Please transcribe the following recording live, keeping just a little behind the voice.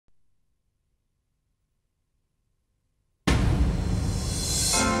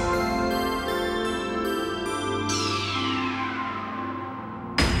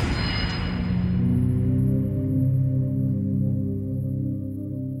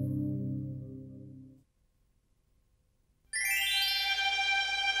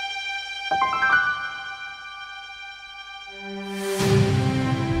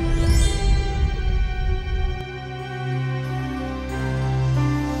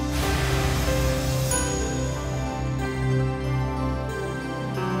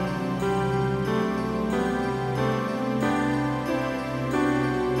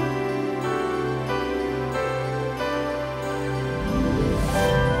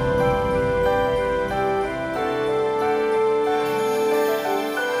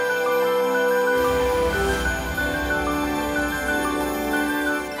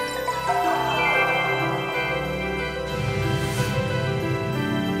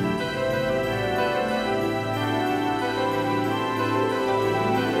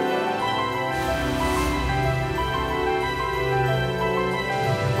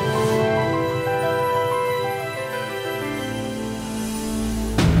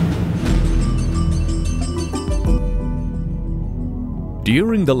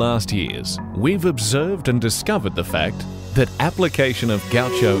During the last years, we've observed and discovered the fact that application of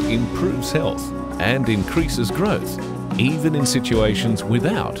Gaucho improves health and increases growth, even in situations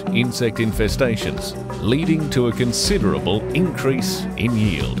without insect infestations, leading to a considerable increase in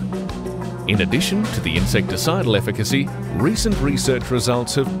yield. In addition to the insecticidal efficacy, recent research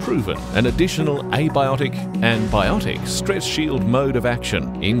results have proven an additional abiotic and biotic stress shield mode of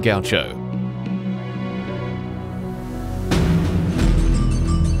action in Gaucho.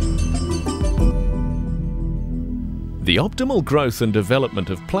 The optimal growth and development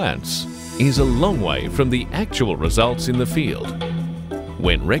of plants is a long way from the actual results in the field.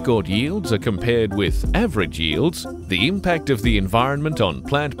 When record yields are compared with average yields, the impact of the environment on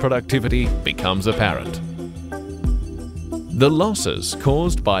plant productivity becomes apparent. The losses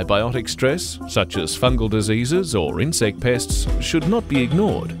caused by biotic stress, such as fungal diseases or insect pests, should not be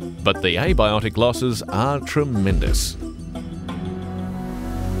ignored, but the abiotic losses are tremendous.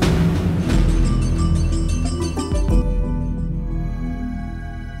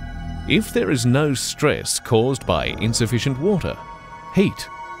 If there is no stress caused by insufficient water, heat,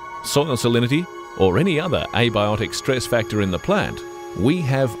 soil salinity, or any other abiotic stress factor in the plant, we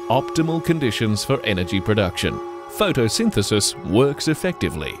have optimal conditions for energy production. Photosynthesis works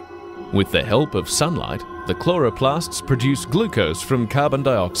effectively. With the help of sunlight, the chloroplasts produce glucose from carbon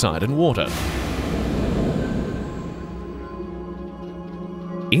dioxide and water.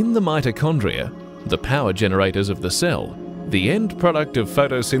 In the mitochondria, the power generators of the cell, the end product of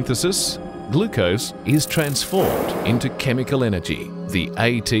photosynthesis, glucose, is transformed into chemical energy, the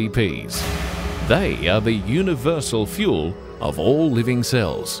ATPs. They are the universal fuel of all living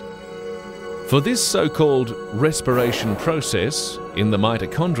cells. For this so-called respiration process in the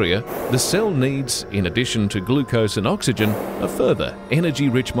mitochondria, the cell needs, in addition to glucose and oxygen, a further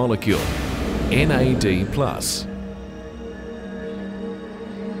energy-rich molecule, NAD+.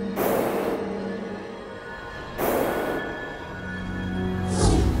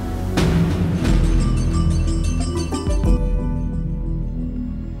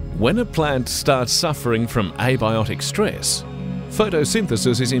 When a plant starts suffering from abiotic stress,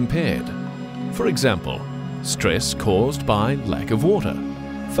 photosynthesis is impaired. For example, stress caused by lack of water.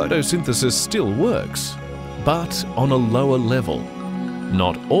 Photosynthesis still works, but on a lower level.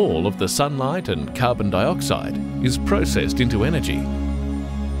 Not all of the sunlight and carbon dioxide is processed into energy.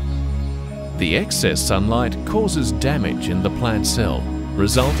 The excess sunlight causes damage in the plant cell,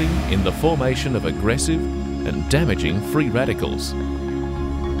 resulting in the formation of aggressive and damaging free radicals.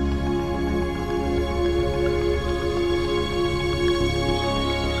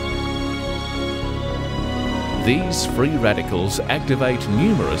 These free radicals activate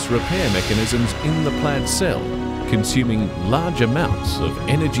numerous repair mechanisms in the plant cell, consuming large amounts of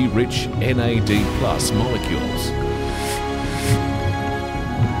energy-rich NAD+ molecules.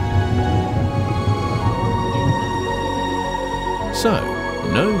 So,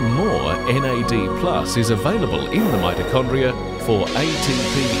 no more NAD+ is available in the mitochondria for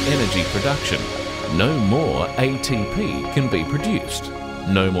ATP energy production. No more ATP can be produced.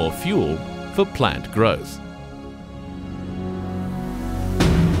 No more fuel for plant growth.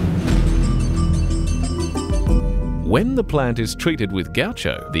 When the plant is treated with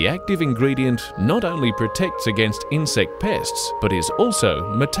Gaucho, the active ingredient not only protects against insect pests, but is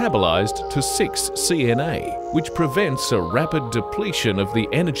also metabolized to 6-CNA, which prevents a rapid depletion of the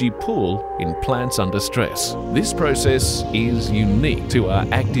energy pool in plants under stress. This process is unique to our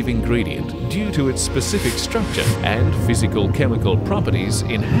active ingredient due to its specific structure and physical-chemical properties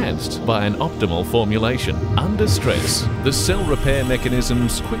enhanced by an optimal formulation. Under stress, the cell repair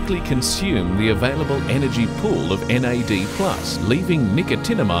mechanisms quickly consume the available energy pool of NAD+, leaving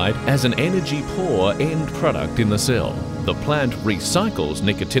nicotinamide as an energy-poor end product in the cell. The plant recycles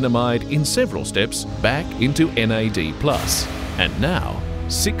nicotinamide in several steps back into NAD+, and now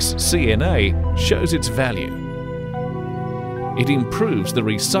 6-CNA shows its value. It improves the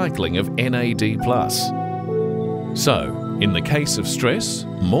recycling of NAD+. So, in the case of stress,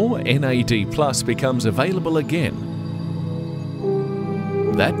 more NAD+ becomes available again.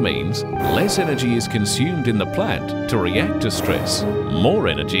 That means less energy is consumed in the plant to react to stress. More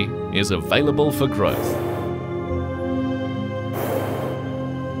energy is available for growth.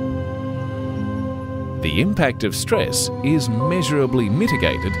 The impact of stress is measurably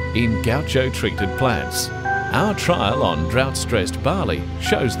mitigated in Gaucho-treated plants. Our trial on drought-stressed barley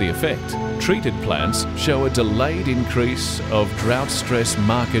shows the effect. Treated plants show a delayed increase of drought stress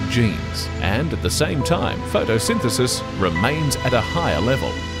marker genes, and at the same time, photosynthesis remains at a higher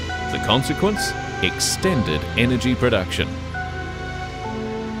level. The consequence? Extended energy production.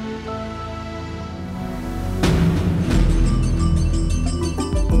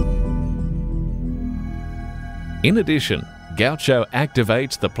 In addition, Gaucho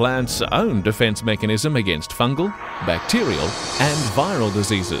activates the plant's own defense mechanism against fungal, bacterial and viral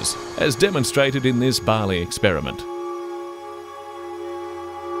diseases, as demonstrated in this barley experiment.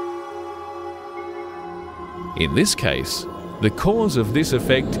 In this case, the cause of this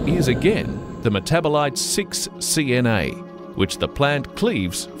effect is again the metabolite 6-CNA, which the plant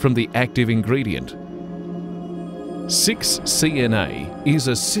cleaves from the active ingredient. 6-CNA is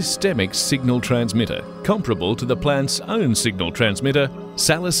a systemic signal transmitter comparable to the plant's own signal transmitter,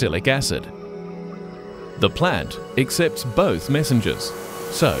 salicylic acid. The plant accepts both messengers,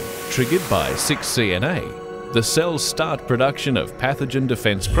 so triggered by 6-CNA, the cells start production of pathogen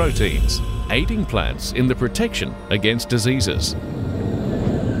defense proteins, aiding plants in the protection against diseases.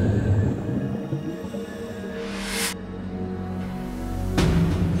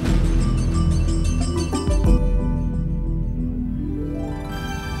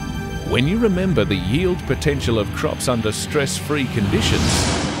 When you remember the yield potential of crops under stress-free conditions,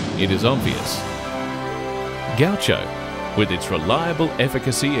 it is obvious. Gaucho, with its reliable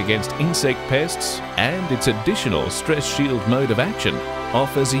efficacy against insect pests and its additional stress shield mode of action,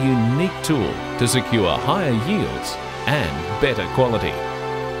 offers a unique tool to secure higher yields and better quality.